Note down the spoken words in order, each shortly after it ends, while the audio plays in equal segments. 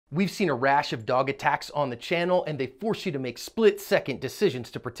We've seen a rash of dog attacks on the channel, and they force you to make split-second decisions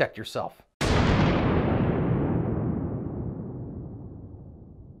to protect yourself.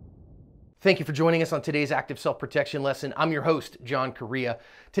 Thank you for joining us on today's active self-protection lesson. I'm your host, John Correa.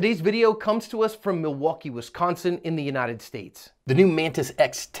 Today's video comes to us from Milwaukee, Wisconsin in the United States. The new Mantis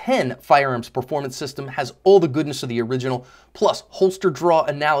X10 firearms performance system has all the goodness of the original, plus holster draw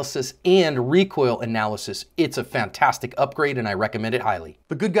analysis and recoil analysis. It's a fantastic upgrade and I recommend it highly.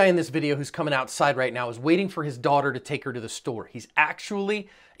 The good guy in this video who's coming outside right now is waiting for his daughter to take her to the store. He's actually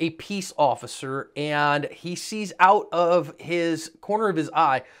a peace officer and he sees out of his corner of his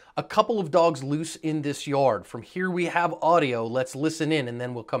eye a couple of dogs loose in this yard. From here we have audio. Let's listen in and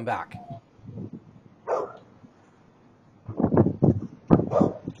then we'll come back.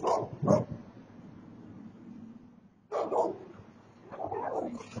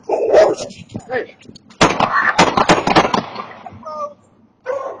 Hey.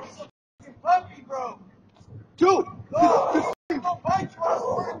 Puppy, bro. Dude. Bro.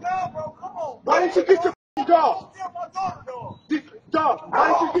 Why didn't you get your dog? Dog. Why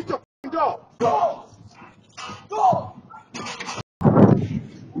didn't you get your dog? Dog. Dog.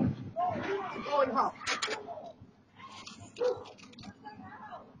 Go in the house.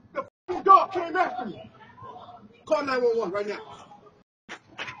 The dog came after me. Call 911 right now.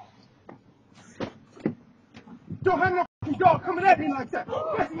 Don't have no dog coming at me like that.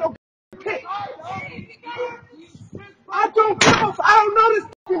 That's no case. I don't know this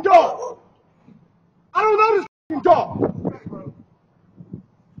dog. I don't know this dog.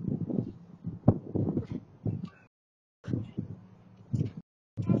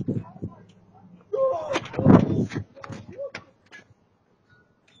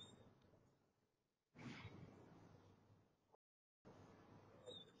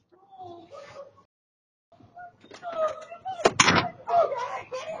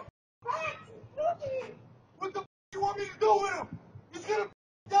 What the f you want me to do with him? He's gonna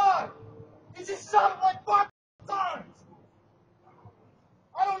die. He just shot him like 5 times.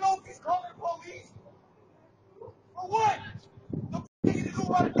 I don't know if he's calling the police or what. The f you need to do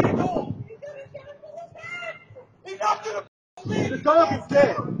about it, get home. He's not gonna leave. The dog is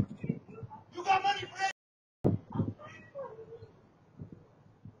dead. You got money for that?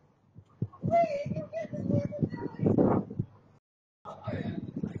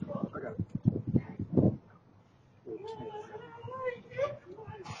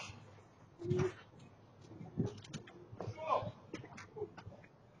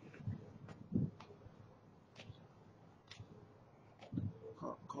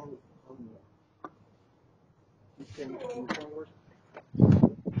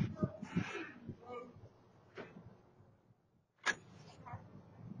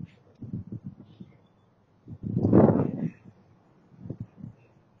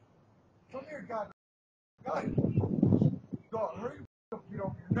 Come here, God. God. God, hurry up, get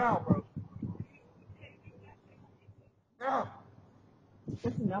over here now, bro. Now.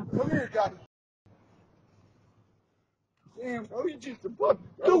 Come here, God. Damn, bro, you just a puppy.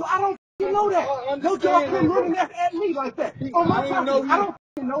 Dude, I don't know that. No dog come running at me like that. On my property. I don't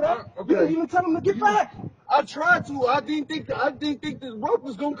know that. Okay. You didn't even tell him to get back. I tried to. I didn't think this rope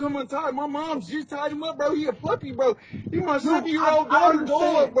was gonna come untied. My mom's just tied him up, bro. He a puppy, bro. He my 7-year-old daughter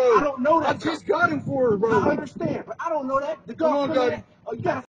dog, bro. I don't know that. I just got him for her, bro. I understand, but I don't know that. The dog you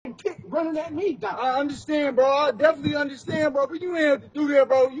got a kick running at me, dog. I understand, bro. I definitely understand, bro. But you ain't have to do that,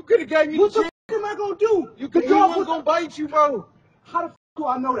 bro. You could have gave me the chance. What the f am I gonna do? He wasn't gonna bite you, bro. How the f do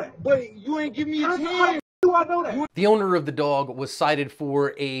I know that? But you ain't give me a chance. How do I know that? The owner of the dog was cited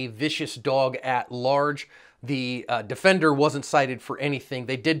for a vicious dog at large. The defender wasn't cited for anything.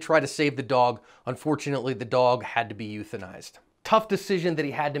 They did try to save the dog. Unfortunately, the dog had to be euthanized. Tough decision that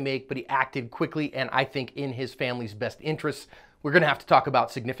he had to make, but he acted quickly and I think in his family's best interests. We're going to have to talk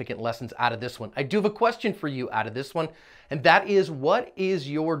about significant lessons out of this one. I do have a question for you out of this one, and that is, what is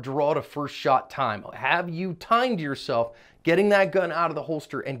your draw to first shot time? Have you timed yourself getting that gun out of the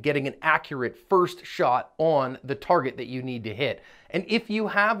holster and getting an accurate first shot on the target that you need to hit? And if you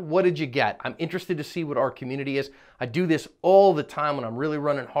have, what did you get? I'm interested to see what our community is. I do this all the time when I'm really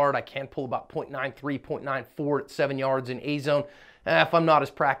running hard. I can pull about 0.93, 0.94 at 7 yards in A zone. If I'm not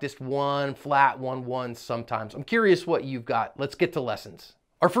as practiced, 1 flat, 1 sometimes. I'm curious what you've got. Let's get to lessons.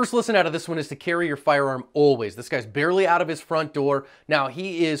 Our first lesson out of this one is to carry your firearm always. This guy's barely out of his front door. Now,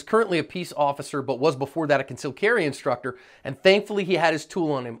 he is currently a peace officer, but was before that a concealed carry instructor. And thankfully, he had his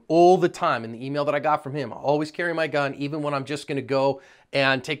tool on him all the time. In the email that I got from him, I always carry my gun, even when I'm just gonna go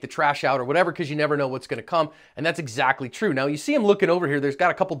and take the trash out or whatever, because you never know what's going to come. And that's exactly true. Now you see him looking over here. There's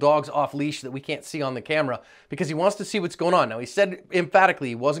got a couple dogs off leash that we can't see on the camera because he wants to see what's going on. Now he said emphatically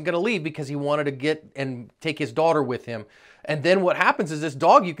he wasn't going to leave because he wanted to get and take his daughter with him. And then what happens is this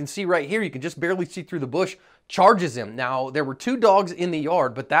dog, you can see right here, you can just barely see through the bush, charges him. Now there were 2 dogs in the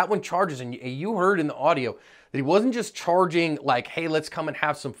yard, but that one charges, and you heard in the audio that he wasn't just charging like, hey, let's come and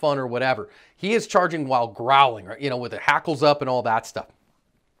have some fun or whatever. He is charging while growling, right? You know, with the hackles up and all that stuff.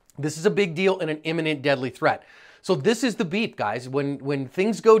 This is a big deal and an imminent deadly threat. So this is the beep, guys. When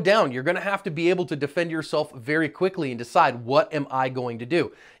things go down, you're going to have to be able to defend yourself very quickly and decide, what am I going to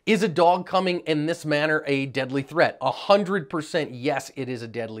do? Is a dog coming in this manner a deadly threat? 100% yes, it is a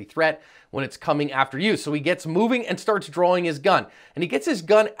deadly threat when it's coming after you. So he gets moving and starts drawing his gun. And he gets his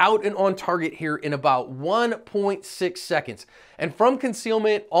gun out and on target here in about 1.6 seconds. And from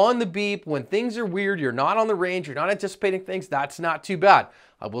concealment on the beep, when things are weird, you're not on the range, you're not anticipating things, that's not too bad.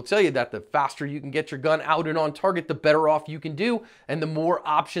 I will tell you that the faster you can get your gun out and on target, the better off you can do and the more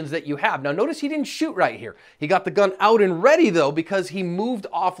options that you have. Now notice he didn't shoot right here. He got the gun out and ready though, because he moved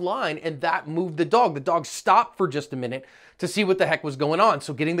offline and that moved the dog. The dog stopped for just a minute to see what the heck was going on.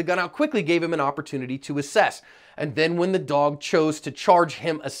 So getting the gun out quickly gave him an opportunity to assess. And then when the dog chose to charge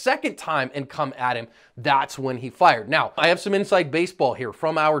him a second time and come at him, that's when he fired. Now, I have some inside baseball here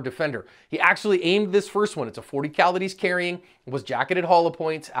from our defender. He actually aimed this first one. It's a .40 cal that he's carrying. It was jacketed hollow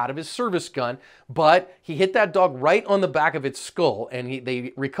points out of his service gun, but he hit that dog right on the back of its skull, and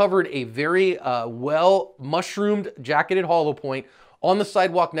they recovered a very well mushroomed jacketed hollow point on the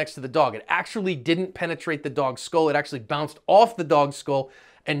sidewalk next to the dog. It actually didn't penetrate the dog's skull. It actually bounced off the dog's skull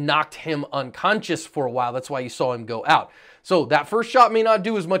and knocked him unconscious for a while. That's why you saw him go out. So that first shot may not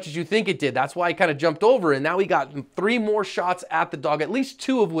do as much as you think it did. That's why he kind of jumped over, and now he got 3 more shots at the dog, at least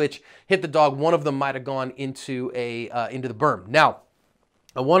 2 of which hit the dog. One of them might have gone into the berm. Now,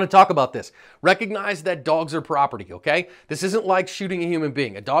 I want to talk about this. Recognize that dogs are property, okay? This isn't like shooting a human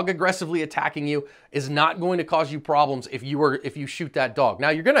being. A dog aggressively attacking you is not going to cause you problems if you shoot that dog. Now,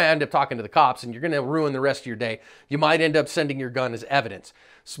 you're going to end up talking to the cops and you're going to ruin the rest of your day. You might end up sending your gun as evidence.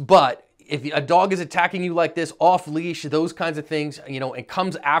 But if a dog is attacking you like this, off leash, those kinds of things, you know, and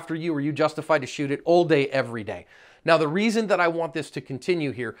comes after you, are you justified to shoot it all day, every day? Now, the reason that I want this to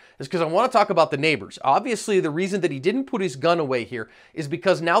continue here is because I want to talk about the neighbors. Obviously, the reason that he didn't put his gun away here is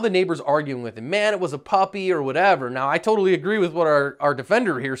because now the neighbor's arguing with him. Man, it was a puppy or whatever. Now, I totally agree with what our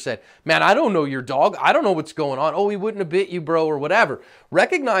defender here said. Man, I don't know your dog. I don't know what's going on. Oh, he wouldn't have bit you, bro, or whatever.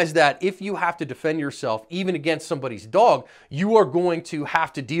 Recognize that if you have to defend yourself, even against somebody's dog, you are going to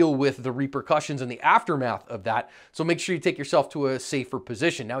have to deal with the repercussions and the aftermath of that. So make sure you take yourself to a safer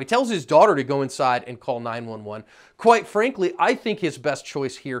position. Now, he tells his daughter to go inside and call 911. Quite frankly, I think his best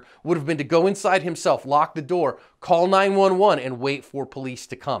choice here would have been to go inside himself, lock the door, call 911, and wait for police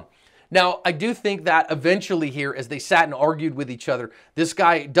to come. Now, I do think that eventually here, as they sat and argued with each other, this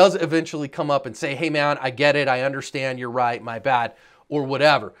guy does eventually come up and say, hey man, I get it, I understand, you're right, my bad, or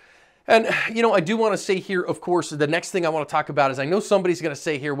whatever. And, you know, I do want to say here, of course, the next thing I want to talk about is I know somebody's going to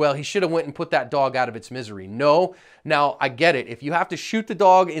say here, well, he should have went and put that dog out of its misery. No. Now, I get it. If you have to shoot the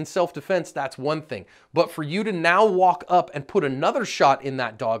dog in self-defense, that's one thing. But for you to now walk up and put another shot in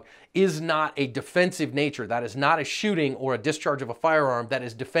that dog is not a defensive nature. That is not a shooting or a discharge of a firearm. That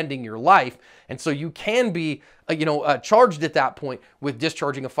is defending your life. And so you can be, charged at that point with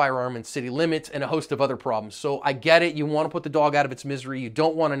discharging a firearm in city limits and a host of other problems. So I get it. You want to put the dog out of its misery. You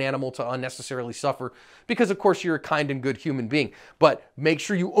don't want an animal to unnecessarily suffer because, of course, you're a kind and good human being. But make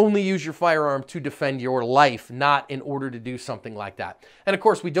sure you only use your firearm to defend your life, not in order to do something like that. And, of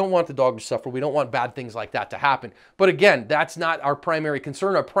course, we don't want the dog to suffer. We don't want bad things like that to happen. But, again, that's not our primary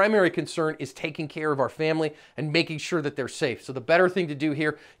concern. Our primary concern is taking care of our family and making sure that they're safe. So the better thing to do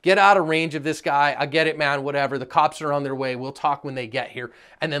here, get out of range of this guy. I get it, man, whatever. The cops are on their way. We'll talk when they get here,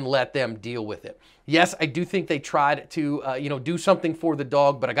 and then let them deal with it. Yes, I do think they tried to, do something for the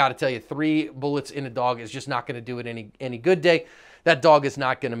dog, but I got to tell you, 3 bullets in a dog is just not going to do it any good day. That dog is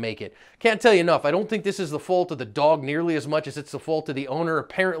not going to make it. Can't tell you enough. I don't think this is the fault of the dog nearly as much as it's the fault of the owner.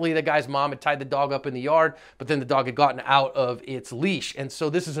 Apparently, the guy's mom had tied the dog up in the yard, but then the dog had gotten out of its leash. And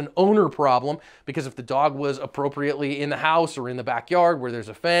so this is an owner problem, because if the dog was appropriately in the house or in the backyard where there's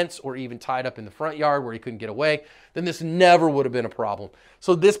a fence, or even tied up in the front yard where he couldn't get away, then this never would have been a problem.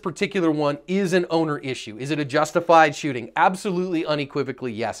 So this particular one is an owner issue. Is it a justified shooting? Absolutely,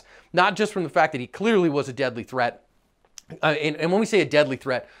 unequivocally, yes. Not just from the fact that he clearly was a deadly threat. And when we say a deadly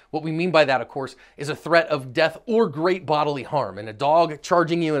threat, what we mean by that, of course, is a threat of death or great bodily harm. And a dog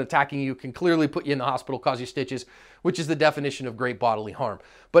charging you and attacking you can clearly put you in the hospital, cause you stitches, which is the definition of great bodily harm.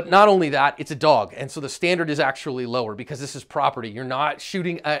 But not only that, it's a dog. And so the standard is actually lower because this is property. You're not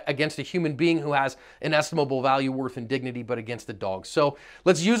shooting against a human being who has inestimable value, worth, and dignity, but against a dog. So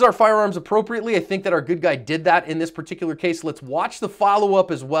let's use our firearms appropriately. I think that our good guy did that in this particular case. Let's watch the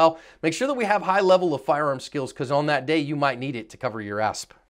follow-up as well. Make sure that we have high level of firearm skills because on that day, you might need it to cover your asp.